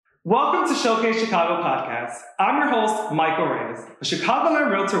Welcome to Showcase Chicago Podcast. I'm your host, Michael Reyes, a Chicagoland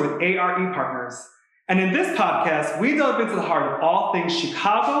realtor with ARE Partners. And in this podcast, we delve into the heart of all things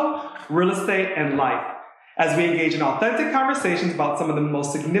Chicago, real estate, and life as we engage in authentic conversations about some of the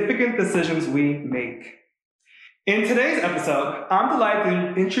most significant decisions we make. In today's episode, I'm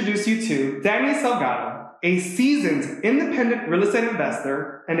delighted to introduce you to Danny Salgado, a seasoned independent real estate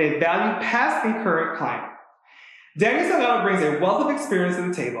investor and a valued past and current client. Danny Salgado brings a wealth of experience to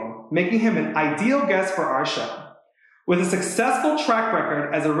the table, making him an ideal guest for our show. With a successful track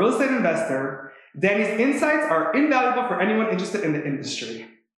record as a real estate investor, Danny's insights are invaluable for anyone interested in the industry.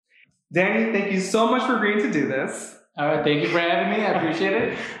 Danny, thank you so much for agreeing to do this. All right, thank you for having me. I appreciate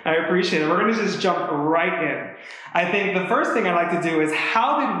it. I appreciate it. We're going to just jump right in. I think the first thing I'd like to do is,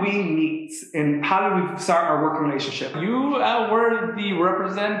 how did we meet and how did we start our working relationship? You were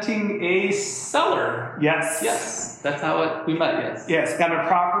representing a seller. Yes. Yes, that's how we met, yes. Yes, got a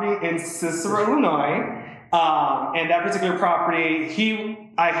property in Cicero, Illinois. And that particular property,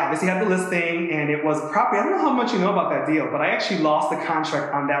 I obviously had the listing, and it was a property. I don't know how much you know about that deal, but I actually lost the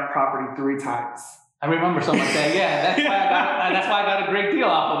contract on that property 3 times. I remember something like that. Yeah, that's why I got a great deal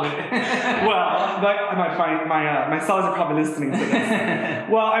off of it. Well, my sellers are probably listening to this.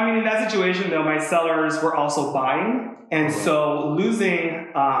 Well, I mean, in that situation, though, my sellers were also buying. And so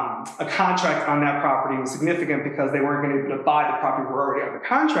losing a contract on that property was significant because they weren't going to be able to buy the property we're already under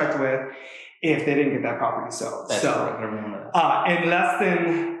contract with if they didn't get that property sold. That's correct. I remember that. In less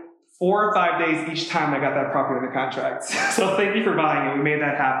than 4 or 5 days each time I got that property under contract. So thank you for buying it. We made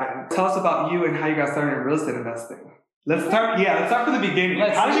that happen. Tell us about you and how you got started in real estate investing. Let's start from the beginning.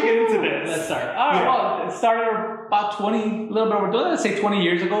 How did you get into this? Let's start. All right, well, it started about 20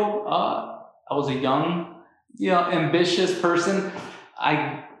 years ago. I was a young, ambitious person.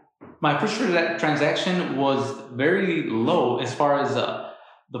 My first transaction was very low as far as the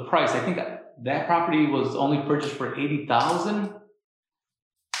price. I think that property was only purchased for $80,000.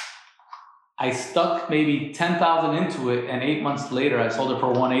 I stuck maybe $10,000 into it, and 8 months later, I sold it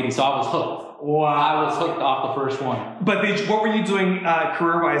for $180,000. So I was hooked. Wow! I was hooked off the first one. But what were you doing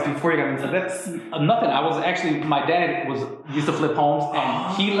career-wise before you got into this? Nothing. My dad used to flip homes,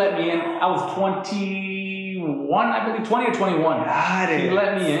 and he let me in. I was 21, I believe, 20 or 21. Got it. He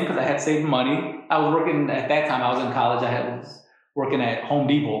let me in because I had saved money. I was working at that time. I was in college. I was working at Home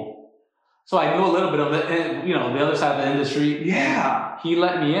Depot. So I knew a little bit of it, the other side of the industry. Yeah. He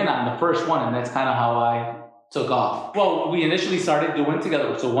let me in on the first one, and that's kind of how I took off. Well, we initially started doing it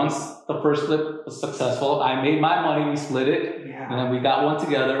together. So once the first flip was successful, I made my money, we split it, and then we got one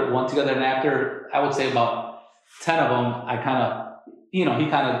together, and after, I would say about 10 of them, I kind of, he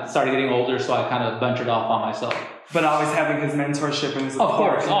kind of started getting older, so I kind of ventured off on myself. But always having his mentorship and his support. Of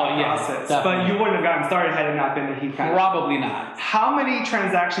course. Process. But you wouldn't have gotten started had it not been that he kind of... Probably not. How many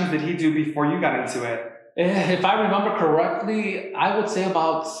transactions did he do before you got into it? If I remember correctly, I would say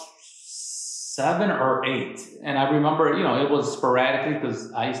about 7 or 8. And I remember, it was sporadically because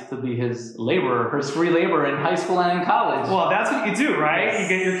I used to be his free laborer in high school and in college. Well, that's what you do, right? Yes. You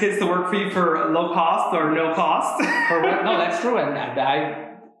get your kids to work for you for low cost or no cost. Correct. No, that's true. And I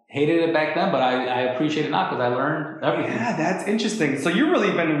hated it back then, but I appreciate it now because I learned everything. Yeah, that's interesting. So you've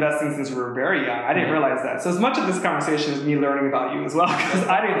really been investing since you were very young. I didn't realize that. So as much of this conversation is me learning about you as well, because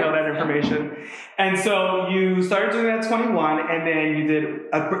I didn't know that information. And so you started doing that at 21, and then you did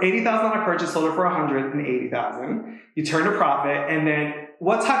an $80,000 purchase, sold it for $180,000. You turned a profit, and then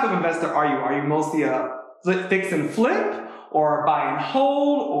what type of investor are you? Are you mostly a fix and flip, or buy and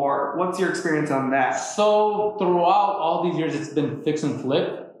hold, or what's your experience on that? So throughout all these years, it's been fix and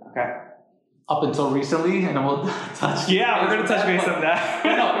flip. Okay. Up until recently, and then we'll touch. Yeah, we're going to touch base on that.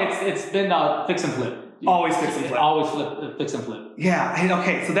 No, it's been fix and flip. Always fix and flip. Always fix and flip. Yeah.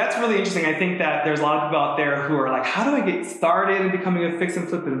 Okay. So that's really interesting. I think that there's a lot of people out there who are like, how do I get started in becoming a fix and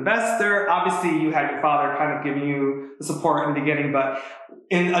flip investor? Obviously, you had your father kind of giving you the support in the beginning, but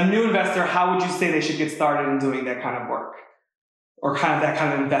in a new investor, how would you say they should get started in doing that kind of work? Or kind of that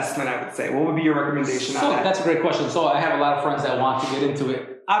kind of investment, I would say. What would be your recommendation on that? That's a great question. So I have a lot of friends that want to get into it.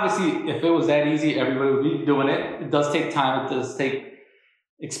 Obviously, if it was that easy, everybody would be doing it. It does take time. It does take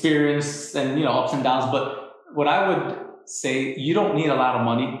experience and, ups and downs. But what I would say, you don't need a lot of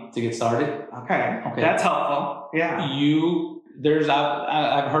money to get started. Okay. That's helpful. Yeah.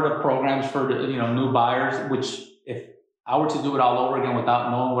 I've heard of programs for, new buyers, which if I were to do it all over again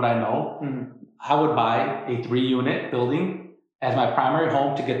without knowing what I know, I would buy a 3-unit building as my primary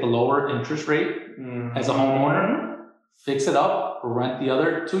home to get the lower interest rate as a homeowner, fix it up, rent the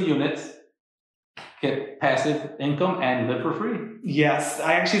other 2 units, get passive income and live for free. Yes,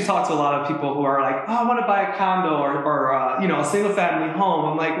 I actually talk to a lot of people who are like, oh, I want to buy a condo or a single family home.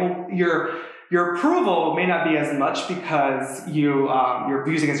 I'm like, well, your approval may not be as much because you're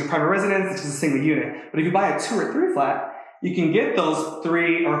using it as your primary residence, it's just a single unit. But if you buy a 2 or 3 flat, you can get those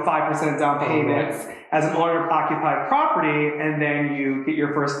 3 or 5% down payments as an owner of occupied property, and then you get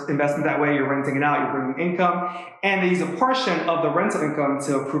your first investment that way. You're renting it out, you're bringing income, and they use a portion of the rental income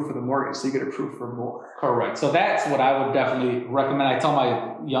to approve for the mortgage, so you get approved for more. Correct. So that's what I would definitely recommend. I tell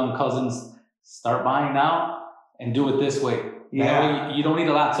my young cousins, start buying now and do it this way. Yeah. That way you don't need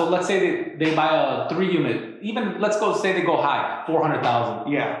a lot. So let's say they buy a 3 unit. Even let's go say they go high,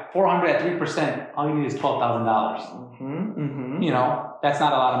 400,000. Yeah. 400 at 3%. All you need is $12,000. You know, that's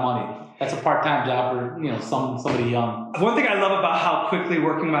not a lot of money. That's a part-time job for somebody young. One thing I love about how quickly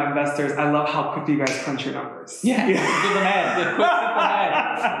working with my investors, I love how quickly you guys crunch your numbers. Yeah. Do the math. The quick, simple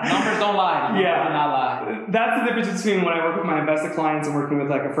math. Numbers don't lie. Numbers do not lie. That's the difference between when I work with my investor clients and working with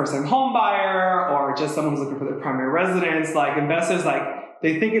like a first-time home buyer or just someone who's looking for their primary residence. Like investors, like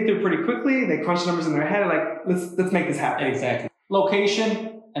they think it through pretty quickly. They crunch numbers in their head. Like let's make this happen. Exactly.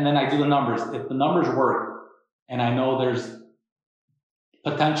 Location, and then I do the numbers. If the numbers work, and I know there's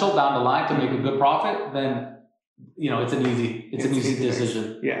potential down the line to make a good profit, then it's an easy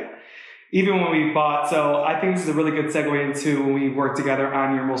decision. Yeah. Even when we bought, so I think this is a really good segue into when we worked together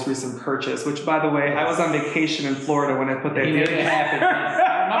on your most recent purchase, which by the way, I was on vacation in Florida when I put that deal. It happened.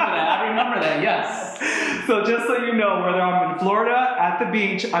 I remember that, yes. So just so you know, whether I'm in Florida, at the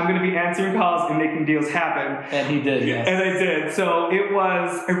beach, I'm going to be answering calls and making deals happen. And he did, yes. And I did. So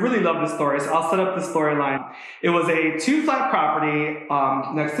I really love the story. So I'll set up the storyline. It was a 2-flat property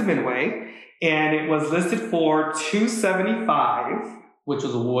next to Midway, and it was listed for $275. Which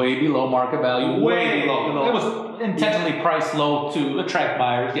was way below market value. Way below. It was intentionally priced low to attract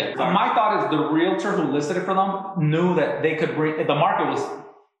buyers. Yeah. My thought is the realtor who listed it for them knew that they could bring, the market was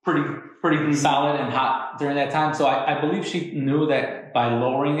pretty solid and hot during that time. So I believe she knew that by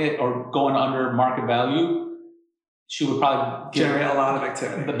lowering it or going under market value, she would probably generate a lot of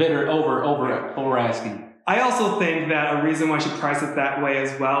activity. The bidder over asking. I also think that a reason why she priced it that way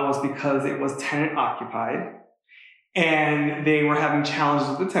as well was because it was tenant occupied. And they were having challenges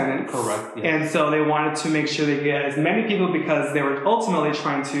with the tenants. Correct. Yes. And so they wanted to make sure they get as many people because they were ultimately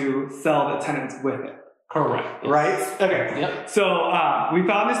trying to sell the tenants with it. Correct. Yes. Right? Okay. Yep. So we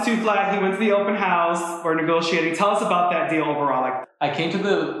found this 2-flat. He went to the open house. We're negotiating. Tell us about that deal overall. I came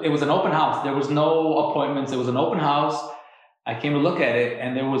to it was an open house. There was no appointments. It was an open house. I came to look at it,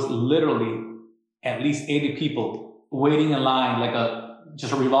 and there was literally at least 80 people waiting in line, like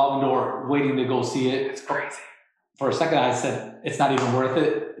just a revolving door, waiting to go see it. It's crazy. For a second, I said, it's not even worth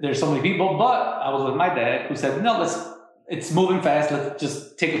it. There's so many people. But I was with my dad, who said, no, it's moving fast. Let's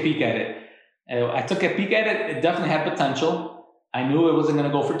just take a peek at it. And I took a peek at it. It definitely had potential. I knew it wasn't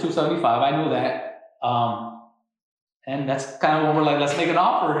going to go for $275. I knew that. And that's kind of when we're like, let's make an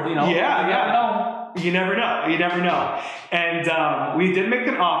offer. Yeah. You never know. And we did make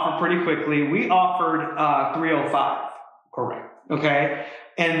an offer pretty quickly. We offered $305. Correct. Okay.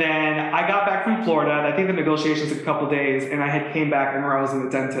 And then I got back from Florida. I think the negotiations took a couple days, and I came back and I was in the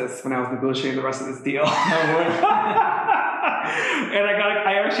dentist when I was negotiating the rest of this deal. And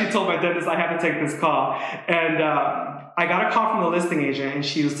I actually told my dentist I have to take this call. And I got a call from the listing agent, and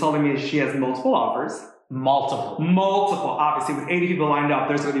she was telling me she has multiple offers. Multiple. Obviously, with 80 people lined up,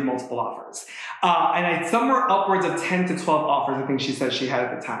 there's going to be multiple offers. And somewhere upwards of 10 to 12 offers, I think she said she had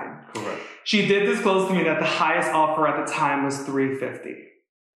at the time. Correct. She did disclose to me that the highest offer at the time was $350.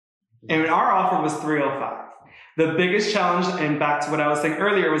 And our offer was $305. The biggest challenge, and back to what I was saying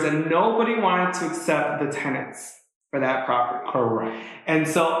earlier, was that nobody wanted to accept the tenants for that property. Correct. And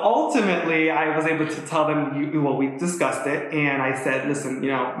so ultimately, I was able to tell them, we discussed it, and I said, listen,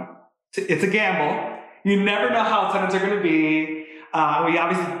 it's a gamble. You never know how tenants are going to be. We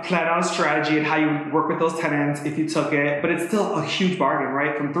obviously plan on a strategy and how you work with those tenants if you took it, but it's still a huge bargain,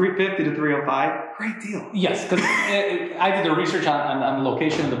 right? From $350 to $305, great deal. Yes, because I did the research on the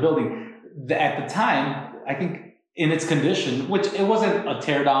location of the building. At the time, I think in its condition, which it wasn't a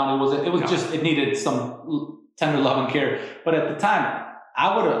tear down, it needed some tender love and care. But at the time,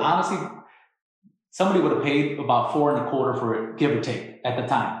 I would have honestly, somebody would have paid about $425 for it, give or take, at the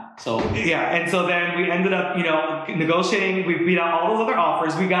time. So yeah, and so then we ended up, negotiating. We beat out all those other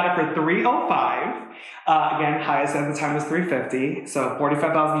offers. We got it for $305. Again, highest at the time was $350, so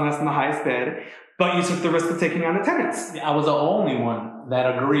 $45,000 less than the highest bid. But you took the risk of taking on the tenants. I was the only one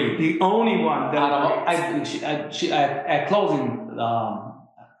that agreed. The only one that agreed. At closing,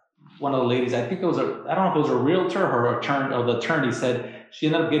 one of the ladies, I think it was I don't know if it was a realtor or the attorney said, She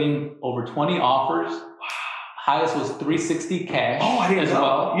ended up getting over 20 offers. Highest was 360 cash. Oh, I didn't know.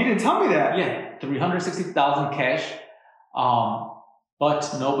 Well. You didn't tell me that. Yeah, 360,000 cash. But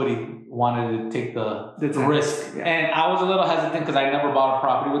nobody wanted to take the risk. Yeah. And I was a little hesitant because I never bought a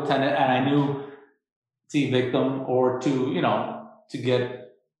property with tenant, and I knew to evict them or to get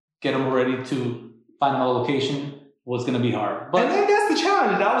them ready to find another location was going to be hard. But and then that's the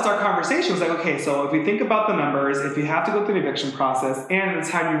challenge. That was our conversation. It was like, okay, so if we think about the numbers, if you have to go through the eviction process, and at the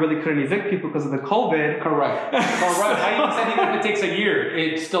time you really couldn't evict people because of the COVID. Correct. I even said even if it takes a year,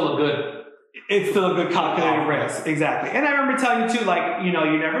 it's still a good calculated risk. Exactly. And I remember telling you too, like, you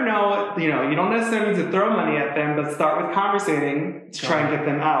never know, you don't necessarily need to throw money at them, but start with conversating to try and get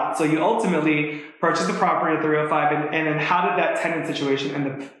them out. So you ultimately purchased the property at 305, and then how did that tenant situation end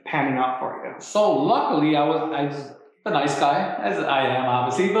up panning out for you? So luckily I was a nice guy, as I am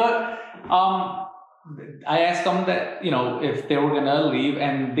obviously, but I asked them that, if they were going to leave,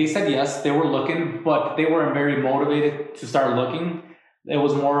 and they said yes, they were looking, but they weren't very motivated to start looking. It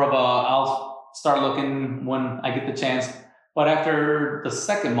was more of I'll start looking when I get the chance. But after the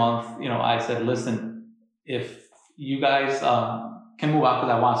second month, I said, listen, if you guys can move out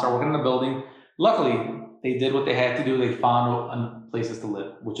because I want to start working in the building. Luckily, they did what they had to do. They found places to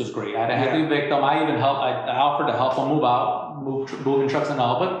live, which is great. I didn't have to evict them. I even helped. I offered to help them move out, moving trucks and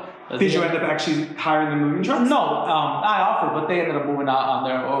all. But did you end up actually hiring the moving trucks? No, I offered, but they ended up moving out on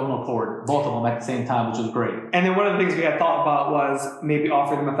their own accord, both of them at the same time, which was great. And then one of the things we had thought about was maybe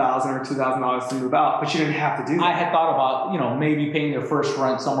offering them $1,000 or $2,000 to move out, but you didn't have to do that. I had thought about, maybe paying their first month's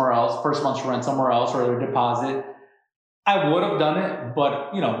rent somewhere else, or their deposit. I would have done it,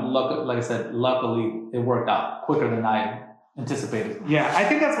 but like I said, luckily it worked out quicker than I anticipated. Yeah, I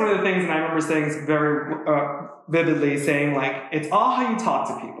think that's one of the things, and I remember saying very vividly, saying like, it's all how you talk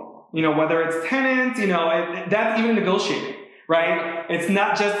to people. Whether it's tenants, that's even negotiating, right? It's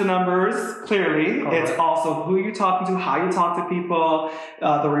not just the numbers, clearly. Correct. It's also who you're talking to, how you talk to people,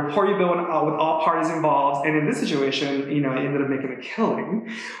 the rapport you build with all parties involved. And in this situation, he ended up making a killing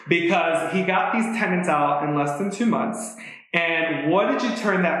because he got these tenants out in less than 2 months. And what did you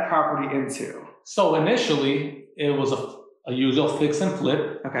turn that property into? So initially, it was a usual fix and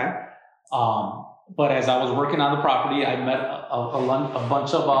flip. Okay. But as I was working on the property, I met a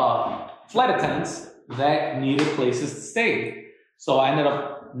bunch of flight attendants that needed places to stay. So I ended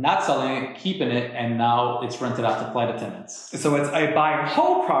up not selling it, keeping it, and now it's rented out to flight attendants. So it's a buy and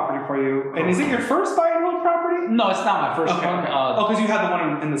hold property for you. And is it your first buy and hold property? No, it's not my first one. Because you had the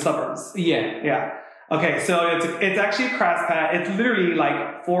one in the suburbs. Yeah. Yeah. Okay, so it's actually a crash pad. It's literally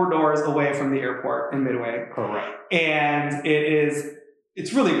like 4 doors away from the airport in Midway. Correct. And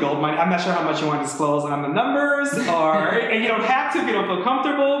it's really gold mine. I'm not sure how much you want to disclose on the numbers, and you don't have to if you don't feel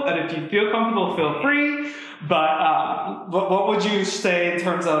comfortable. But if you feel comfortable, feel free. But what would you say in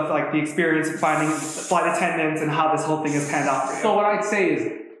terms of like the experience of finding flight attendants and how this whole thing has panned out for you? So what I'd say is,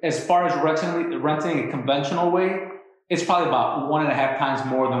 as far as renting a conventional way, it's probably about 1.5 times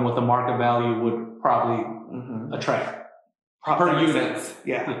more than what the market value would probably attract per unit.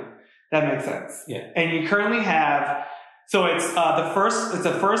 Yeah, that makes sense. Yeah, and you currently have. So it's the first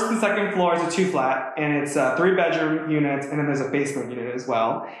and second floor is a 2-flat, and it's 3-bedroom units, and then there's a basement unit as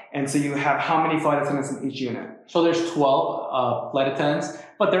well. And so you have how many flight attendants in each unit? So there's 12 flight attendants,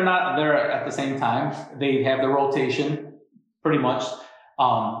 but they're not there at the same time. They have the rotation, pretty much.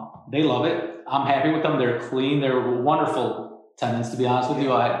 They love it. I'm happy with them. They're clean. They're wonderful tenants, to be honest with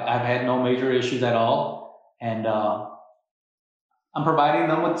you. I've had no major issues at all, and I'm providing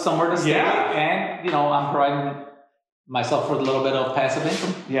them with somewhere to stay, and I'm providing myself with a little bit of passive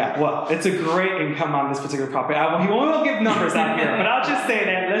income. Yeah, well, it's a great income on this particular property. He won't give numbers out here, but I'll just say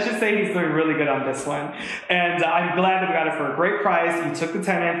that. Let's just say he's doing really good on this one. And I'm glad that we got it for a great price. You took the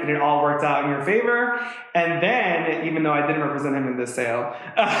tenant, and it all worked out in your favor. And then, even though I didn't represent him in this sale,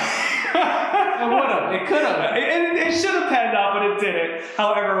 it could have. It should have panned out, but it didn't.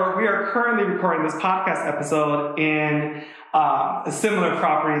 However, we are currently recording this podcast episode in a similar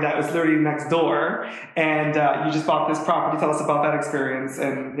property that was literally next door, and you just bought this property. Tell us about that experience,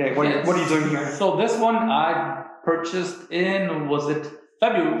 and what are you doing here? So this one I purchased in, was it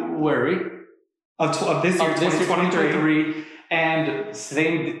February of this year, 2023, and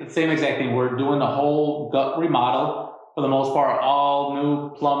same exact thing. We're doing a whole gut remodel for the most part, all new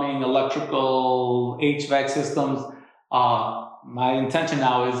plumbing, electrical, HVAC systems. My intention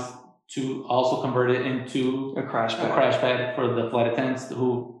now is to also convert it into a crash pad for the flight attendants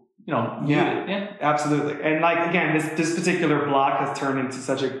who Yeah, absolutely. And like again, this particular block has turned into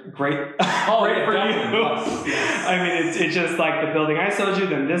such a great great for you. Yes. I mean, it's just like the building I showed you,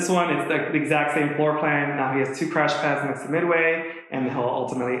 then this one, it's like the exact same floor plan. Now he has 2 crash pads next to Midway, and he'll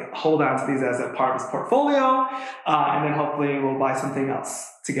ultimately hold on to these as a part of his portfolio, and then hopefully we'll buy something else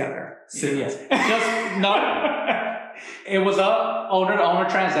together soon. Yes. It was a owner-to-owner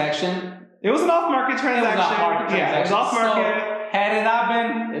transaction. It was an off-market transaction. It was off-market transaction. Yeah, it was off-market. So, had it not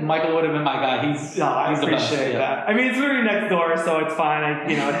been, Michael would have been my guy. He's I the best. appreciate that. I mean, it's literally next door, so it's fine.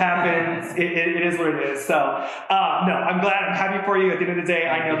 It happens. it is what it is. So, no, I'm glad. I'm happy for you. At the end of the day,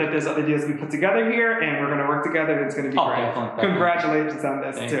 I know that there's other deals we put together here, and we're going to work together, and it's going to be great. Definitely. Congratulations on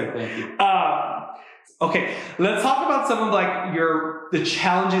this, Thank too. you. Okay, let's talk about some of like the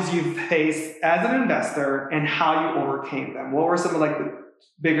challenges you've faced as an investor and how you overcame them. What were some of like the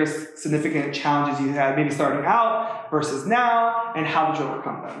biggest significant challenges you had, maybe starting out versus now, and how did you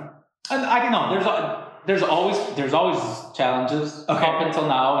overcome them? And I don't know. There's always challenges up until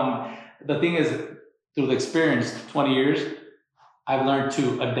now, and the thing is, through the experience, 20 years, I've learned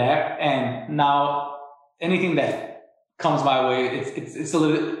to adapt, and now anything that comes my way,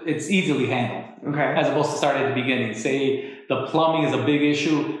 it's easily handled. Okay. As opposed to start at the beginning. Say the plumbing is a big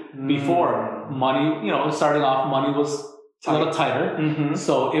issue before. Money, starting off, money was a little tighter. Mm-hmm.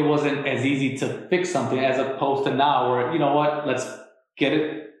 So it wasn't as easy to fix something as opposed to now where, let's get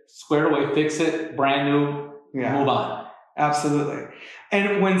it squared away, fix it, brand new, move on. Absolutely.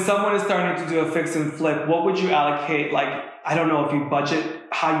 And when someone is starting to do a fix and flip, what would you allocate? Like, I don't know if you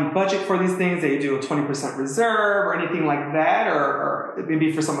how you budget for these things, that you do a 20% reserve or anything like that, or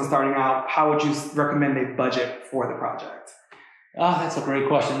maybe for someone starting out, how would you recommend they budget for the project? Oh, that's a great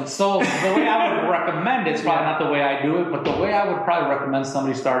question. So the way I would recommend it's probably not the way I do it, but the way I would probably recommend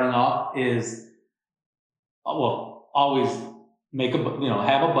somebody starting off is, always make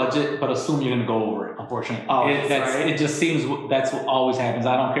have a budget, but assume you're going to go over it. Unfortunately, it just seems that's what always happens.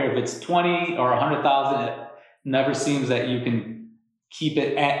 I don't care if it's 20 or 100,000. It never seems that you can keep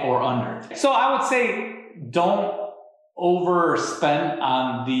it at or under. So I would say don't overspend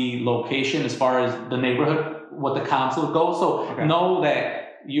on the location as far as the neighborhood, what the comps would go. So know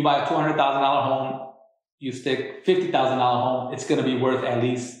that you buy a $200,000 home, you stick $50,000 home, it's going to be worth at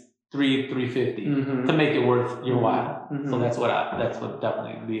least $350 to make it worth your while. So that's what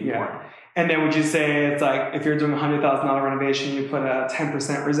definitely would be important. And then would you say it's like if you're doing a $100,000 renovation, you put a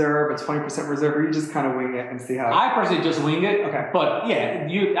 10% reserve, a 20% reserve, or you just kind of wing it and see how? I personally just wing it. Okay. But yeah,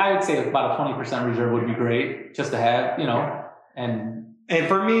 I would say about a 20% reserve would be great just to have, And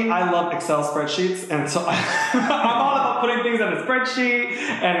for me, I love Excel spreadsheets, and so I'm all about putting things on a spreadsheet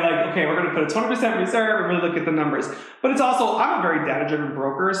and like, okay, we're going to put a 20% reserve and really look at the numbers. But it's also, I'm a very data-driven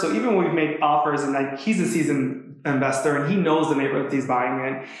broker, so even when we make offers and like he's a seasoned investor and he knows the neighborhood he's buying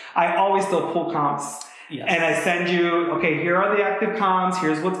in, I always still pull comps. Yes. And I send you, okay, here are the active comps,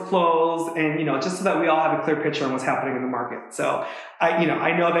 here's what's closed, and just so that we all have a clear picture on what's happening in the market. So I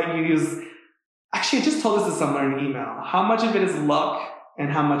know that you use. Actually, I just told this to someone in an email. How much of it is luck and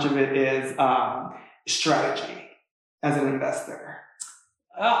how much of it is strategy as an investor?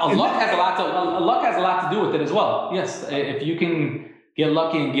 Luck has a lot to do with it as well. Yes, if you can get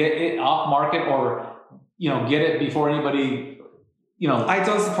lucky and get it off market, or get it before anybody, I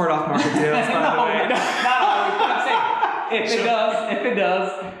don't support off market deals. By the way. Not always. But I'm saying if it does.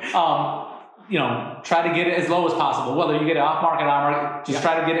 Try to get it as low as possible. Whether you get it off market, just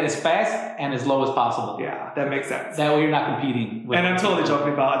try to get it as fast and as low as possible. Yeah, that makes sense. That way you're not competing with. And I'm totally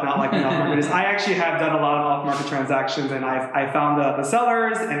joking about not liking off market. I actually have done a lot of off market transactions, and I found the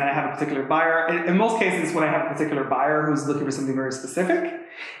sellers, and I have a particular buyer. In most cases, when I have a particular buyer who's looking for something very specific,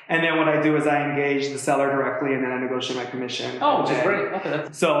 and then what I do is I engage the seller directly, and then I negotiate my commission. Oh, which is great. Okay.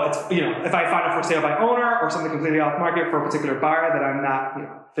 So it's if I find a for sale by owner or something completely off market for a particular buyer that I'm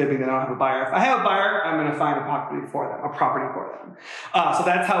not fibbing that I don't have a buyer. If I have a buyer, I'm going to find a property for them. So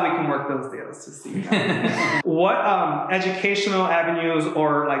that's how we can work those deals to see. What educational avenues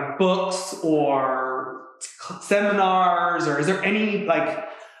or like books or seminars, or is there any like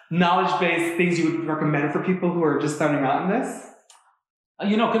knowledge-based things you would recommend for people who are just starting out in this?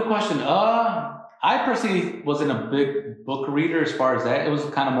 Good question. I personally wasn't a big book reader as far as that. It was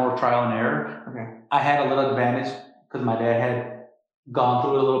kind of more trial and error. Okay. I had a little advantage because my dad had gone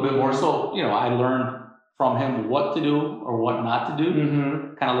through it a little bit more. So, I learned from him what to do or what not to do.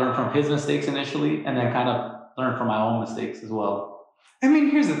 Kind of learned from his mistakes initially, and then kind of learned from my own mistakes as well. I mean,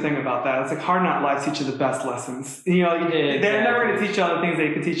 here's the thing about that. It's like hard knock life teach you the best lessons. They're never going to teach you all the things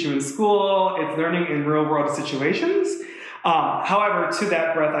they could teach you in school. It's learning in real world situations. However, to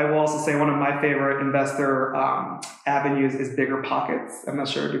that breath, I will also say one of my favorite investor avenues is Bigger Pockets. I'm not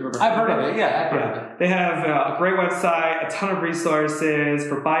sure if you've ever I've heard of it. Yeah, I've heard of it. They have a great website, a ton of resources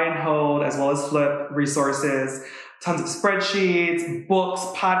for buy and hold as well as flip resources, tons of spreadsheets, books,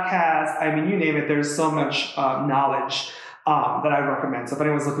 podcasts. I mean, you name it. There's so much knowledge that I recommend. So if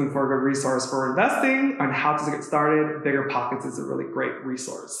anyone's looking for a good resource for investing and how to get started, Bigger Pockets is a really great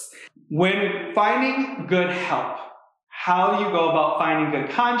resource. When finding good help, how do you go about finding good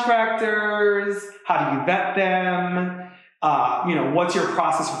contractors? How do you vet them? What's your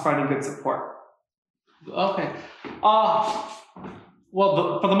process for finding good support? Okay. For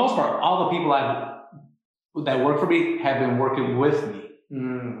the most part, all the people that work for me have been working with me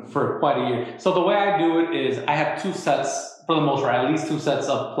for quite a year. So the way I do it is I have 2 sets, for the most part, at least 2 sets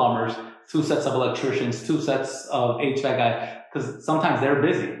of plumbers, 2 sets of electricians, 2 sets of HVAC guys, because sometimes they're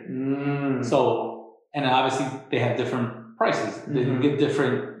busy. So, and obviously they have different prices. They can get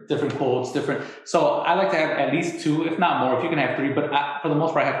different quotes, So I like to have at least 2, if not more, if you can have 3, but for the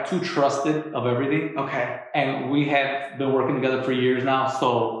most part, I have 2 trusted of everything. Okay. And we have been working together for years now.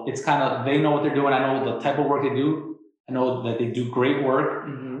 So it's kind of, they know what they're doing. I know the type of work they do. I know that they do great work.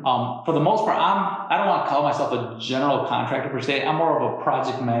 For the most part, I don't want to call myself a general contractor per se. I'm more of a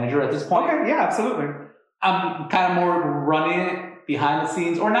project manager at this point. Okay, yeah, absolutely. I'm kind of more running it behind the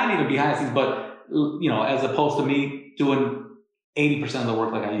scenes, or not even behind the scenes, but as opposed to me doing 80% of the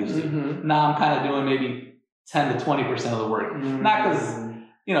work like I used to. Now I'm kind of doing maybe 10 to 20% of the work. Not because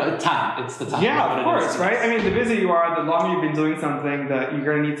time. It's the time. Yeah, of course, right? I mean, the busier you are, the longer you've been doing something, that you're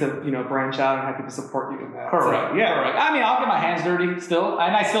going to need to, branch out and have people support you in that. Correct. So, yeah. Correct. I mean, I'll get my hands dirty still,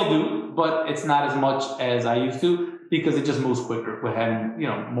 and I still do, but it's not as much as I used to because it just moves quicker with having,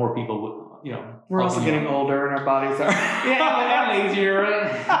 more people with, We're also getting older and our bodies are. and lazier.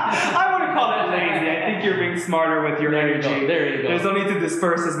 I wouldn't call it lazy. I think you're being smarter with your energy. There you go. There's no need to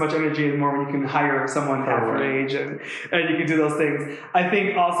disperse as much energy anymore when you can hire someone half your age and you can do those things. I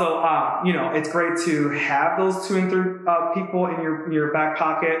think also, it's great to have those 2 and 3 people in your back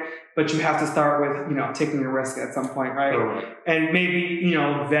pocket, but you have to start with, taking a risk at some point, right? Correct. And maybe,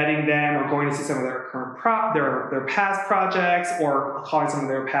 vetting them or going to see some of their current their past projects or calling some of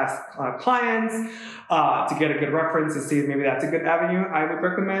their past clients to get a good reference and see if maybe that's a good avenue I would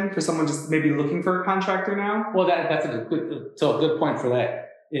recommend for someone just maybe looking for a contractor now. Well, that's a good point for that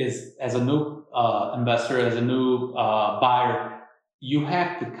is as a new investor, as a new buyer, you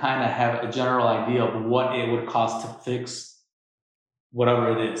have to kind of have a general idea of what it would cost to fix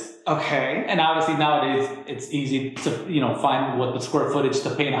whatever it is. Okay. And obviously nowadays it's easy to, find what the square footage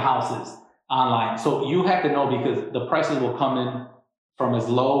to paint a house is online. So you have to know because the prices will come in from as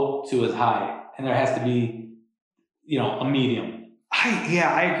low to as high. And there has to be, a medium.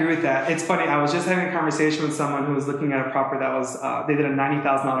 I agree with that. It's funny. I was just having a conversation with someone who was looking at a property that was, they did a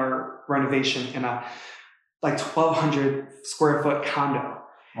 $90,000 renovation in a 1,200 square foot condo.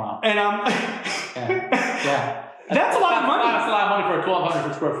 Wow. And yeah. That's a lot of money. That's a lot of money for a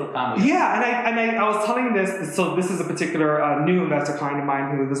 1,200 square foot condo. Yeah, and I was telling this. So this is a particular new investor client of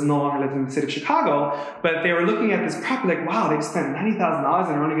mine who does no longer live in the city of Chicago, but they were looking at this property like, wow, they spent $90,000 and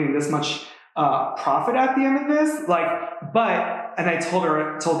they're only getting this much profit at the end of this. And I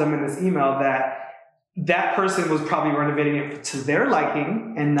told them in this email that person was probably renovating it to their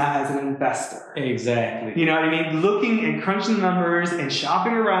liking and not as an investor. Exactly. You know what I mean? Looking and crunching the numbers and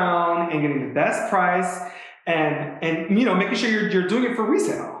shopping around and getting the best price. And making sure you're doing it for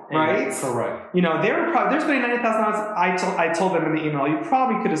resale, right? Correct. They're spending $90,000. I told them in the email, you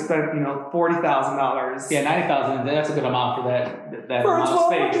probably could have spent $40,000. Yeah, $90,000. That's a good amount for that for amount of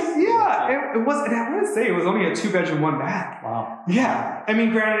space. Yeah, it was. And I want to say it was only a 2-bedroom, 1 bath. Wow. Yeah, I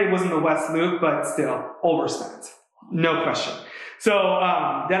mean, granted, it wasn't the West Loop, but still overspent, no question. So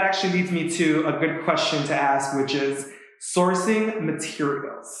that actually leads me to a good question to ask, which is sourcing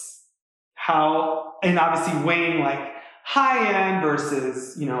materials. And obviously weighing high end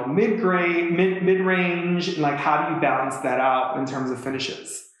versus, mid-grade, mid-range, and how do you balance that out in terms of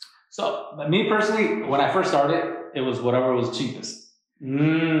finishes? So me personally, when I first started, it was whatever was cheapest.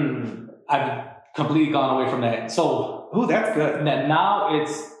 I've completely gone away from that. So that's good. Now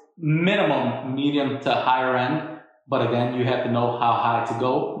it's minimum medium to higher end, but again, you have to know how high to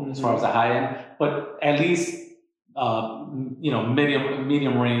go as far as the high end, but at least,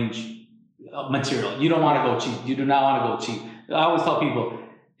 medium range material. You don't want to go cheap. You do not want to go cheap. I always tell people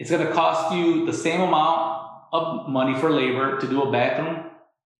it's going to cost you the same amount of money for labor to do a bathroom.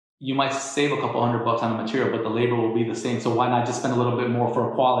 You might save a couple $100 on the material, but the labor will be the same. So why not just spend a little bit more for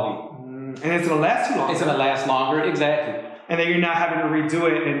quality? And it's going to last too long. It's going to last longer. Exactly. and then you're not having to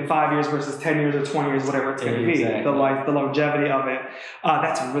redo it in 5 years versus 10 years or 20 years, whatever it's going to be. The longevity of it.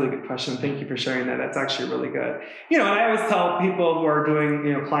 That's a really good question. Thank you for sharing that. That's actually really good. And I always tell people who are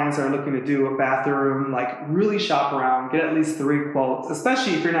doing, clients that are looking to do a bathroom, like really shop around, get at least 3 quotes,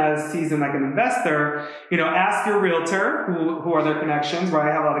 especially if you're not as seasoned like an investor. Ask your realtor who are their connections, right?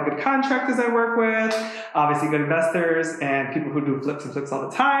 I have a lot of good contractors I work with, obviously good investors and people who do flips and flips all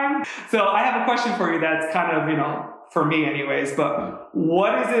the time. So I have a question for you that's kind of, for me anyways, but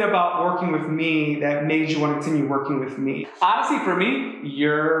what is it about working with me that made you want to continue working with me? Honestly, for me,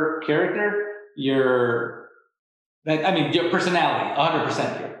 your character, your personality,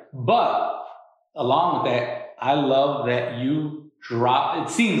 100% here. But along with that, I love that you drop,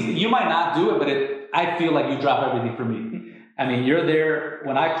 it seems, you might not do it, but I feel like you drop everything for me. I mean, you're there.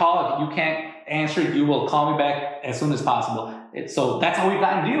 When I call, if you can't answer, you will call me back as soon as possible. So that's how we've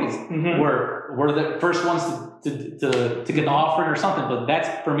gotten deals. We're the first ones to get the offer or something, but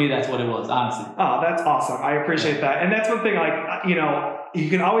for me, that's what it was, honestly. Oh, that's awesome. I appreciate that. And that's one thing, you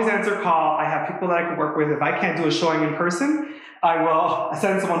can always answer a call. I have people that I can work with. If I can't do a showing in person, I will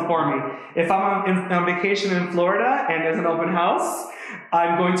send someone for me. If I'm on vacation in Florida and there's an open house,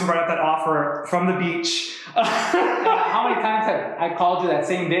 I'm going to write out that offer from the beach. How many times have I called you that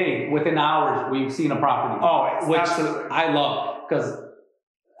same day, within hours, we've seen a property? Always, which absolutely. I love, because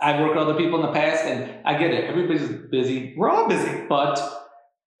I've worked with other people in the past, and I get it. Everybody's busy. We're all busy. But,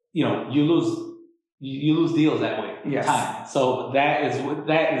 you lose deals that way. Yes. Time. So that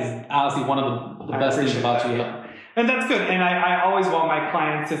is honestly one of the best things about you. And that's good. And I always want my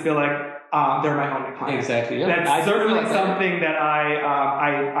clients to feel like they're my only client. Exactly. Yeah. That's certainly something that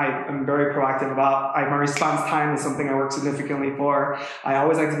I am very proactive about. My response time is something I work significantly for. I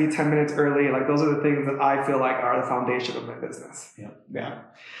always like to be 10 minutes early. Like those are the things that I feel like are the foundation of my business. Yeah.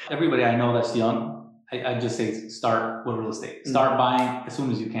 Everybody I know that's young, I just say start with real estate. Start buying as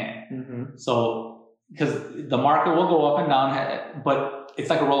soon as you can. So, because the market will go up and down, but it's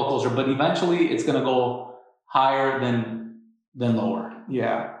like a roller coaster. But eventually, it's going to go higher than lower.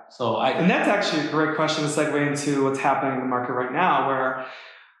 Yeah. And that's actually a great question to segue into what's happening in the market right now, where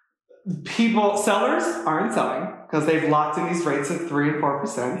sellers aren't selling because they've locked in these rates at 3 and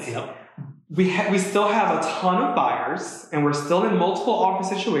 4%. Yep. We still have a ton of buyers, and we're still in multiple offer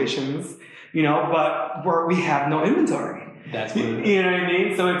situations, but we have no inventory. That's what it is. You know what I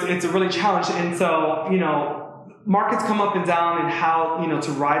mean? So it's a really challenge. And so, markets come up and down, and how,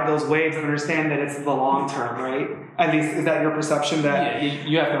 to ride those waves and understand that it's the long term, right? At least, is that your perception? That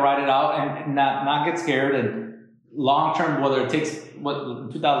you have to ride it out and not get scared. And long term, whether it takes, in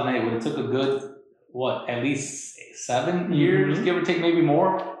 2008, when it took a good, at least 7 years, give or take, maybe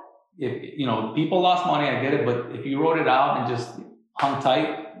more. If, people lost money, I get it. But if you wrote it out and just hung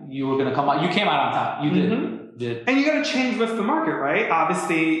tight, you were going to come out. You came out on top. You did. And you got to change with the market, right?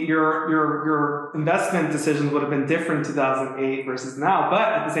 Obviously, your investment decisions would have been different 2008 versus now. But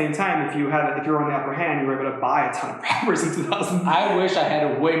at the same time, if you were on the upper hand, you were able to buy a ton of properties in 2000. I wish I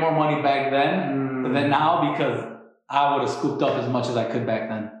had way more money back then than now, because I would have scooped up as much as I could back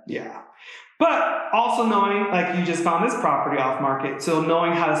then. Yeah. But also knowing, like you just found this property off market, so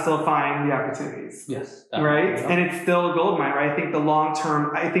knowing how to still find the opportunities. Yes. Right? Yeah. And it's still a gold mine, right? I think the long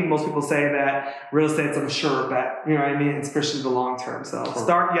term, I think most people say that real estate's a sure bet, you know what I mean? Especially the long term. So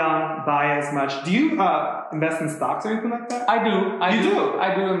start young, buy as much. Do you invest in stocks or anything like that? I do.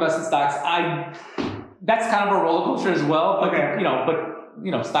 I do invest in stocks. That's kind of a roller coaster as well. But,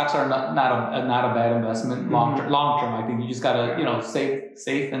 stocks are not a bad investment long term. I think you just gotta,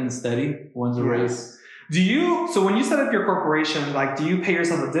 safe and steady wins the race. So when you set up your corporation, do you pay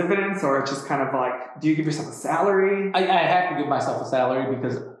yourself a dividends, or it's just kind of do you give yourself a salary? I have to give myself a salary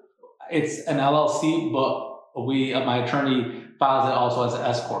because it's an LLC, but my attorney files it also as an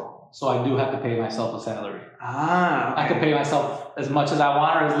S corp. So I do have to pay myself a salary. Okay. I can pay myself as much as I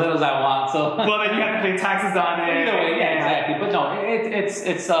want or as little as I want. So well, then you have to pay taxes on it. Either way, yeah, exactly. But no,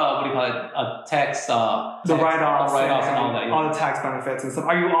 it's what do you call it? A tax. The write-offs and all that. Yeah. All the tax benefits and stuff.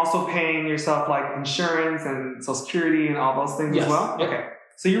 Are you also paying yourself insurance and Social Security and all those things as well? Yep. Okay.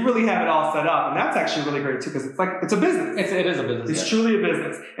 So you really have it all set up, and that's actually really great too, because it's a business. It is a business. It's truly a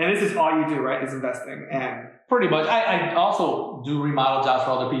business, and this is all you do, right? Is investing. And pretty much, I also do remodel jobs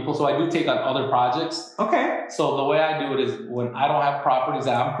for other people, so I do take on other projects. Okay. So the way I do it is when I don't have properties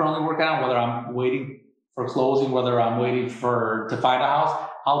that I'm currently working on, whether I'm waiting for closing, whether I'm waiting to find a house,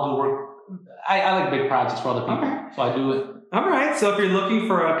 I'll do work. I like big projects for other people, so I do it. All right. So if you're looking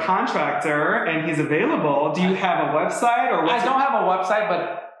for a contractor and he's available, do you have a website or? I don't have a website,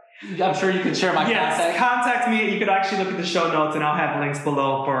 but I'm sure you can share my contact. Contact me. You could actually look at the show notes, and I'll have links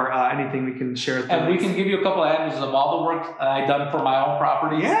below for anything we can share. And we can give you a couple of avenues of all the work I've done for my own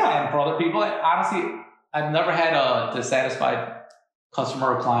properties and for other people. And honestly, I've never had a dissatisfied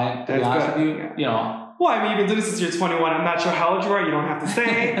customer or client, to be honest with you. Yeah. You know. Well, I mean, you've been doing this since you're 21. I'm not sure how old you are. You don't have to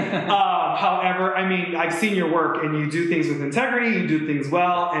say. However, I mean, I've seen your work, and you do things with integrity. You do things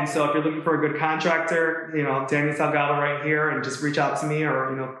well. And so if you're looking for a good contractor, you know, Danny Salgado right here, and just reach out to me or,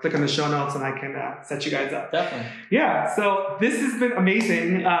 you know, click on the show notes and I can set you guys up. Definitely. Yeah. So this has been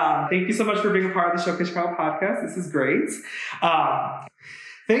amazing. Thank you so much for being a part of the Showcase Chicago podcast. This is great.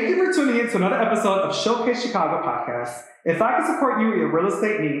 Thank you for tuning in to another episode of Showcase Chicago podcast. If I can support you with your real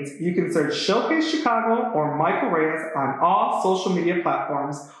estate needs, you can search Showcase Chicago or Michael Reyes on all social media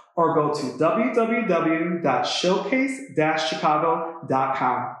platforms or go to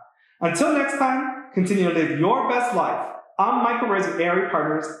www.showcase-chicago.com. Until next time, continue to live your best life. I'm Michael Reyes with ARE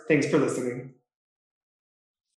Partners. Thanks for listening.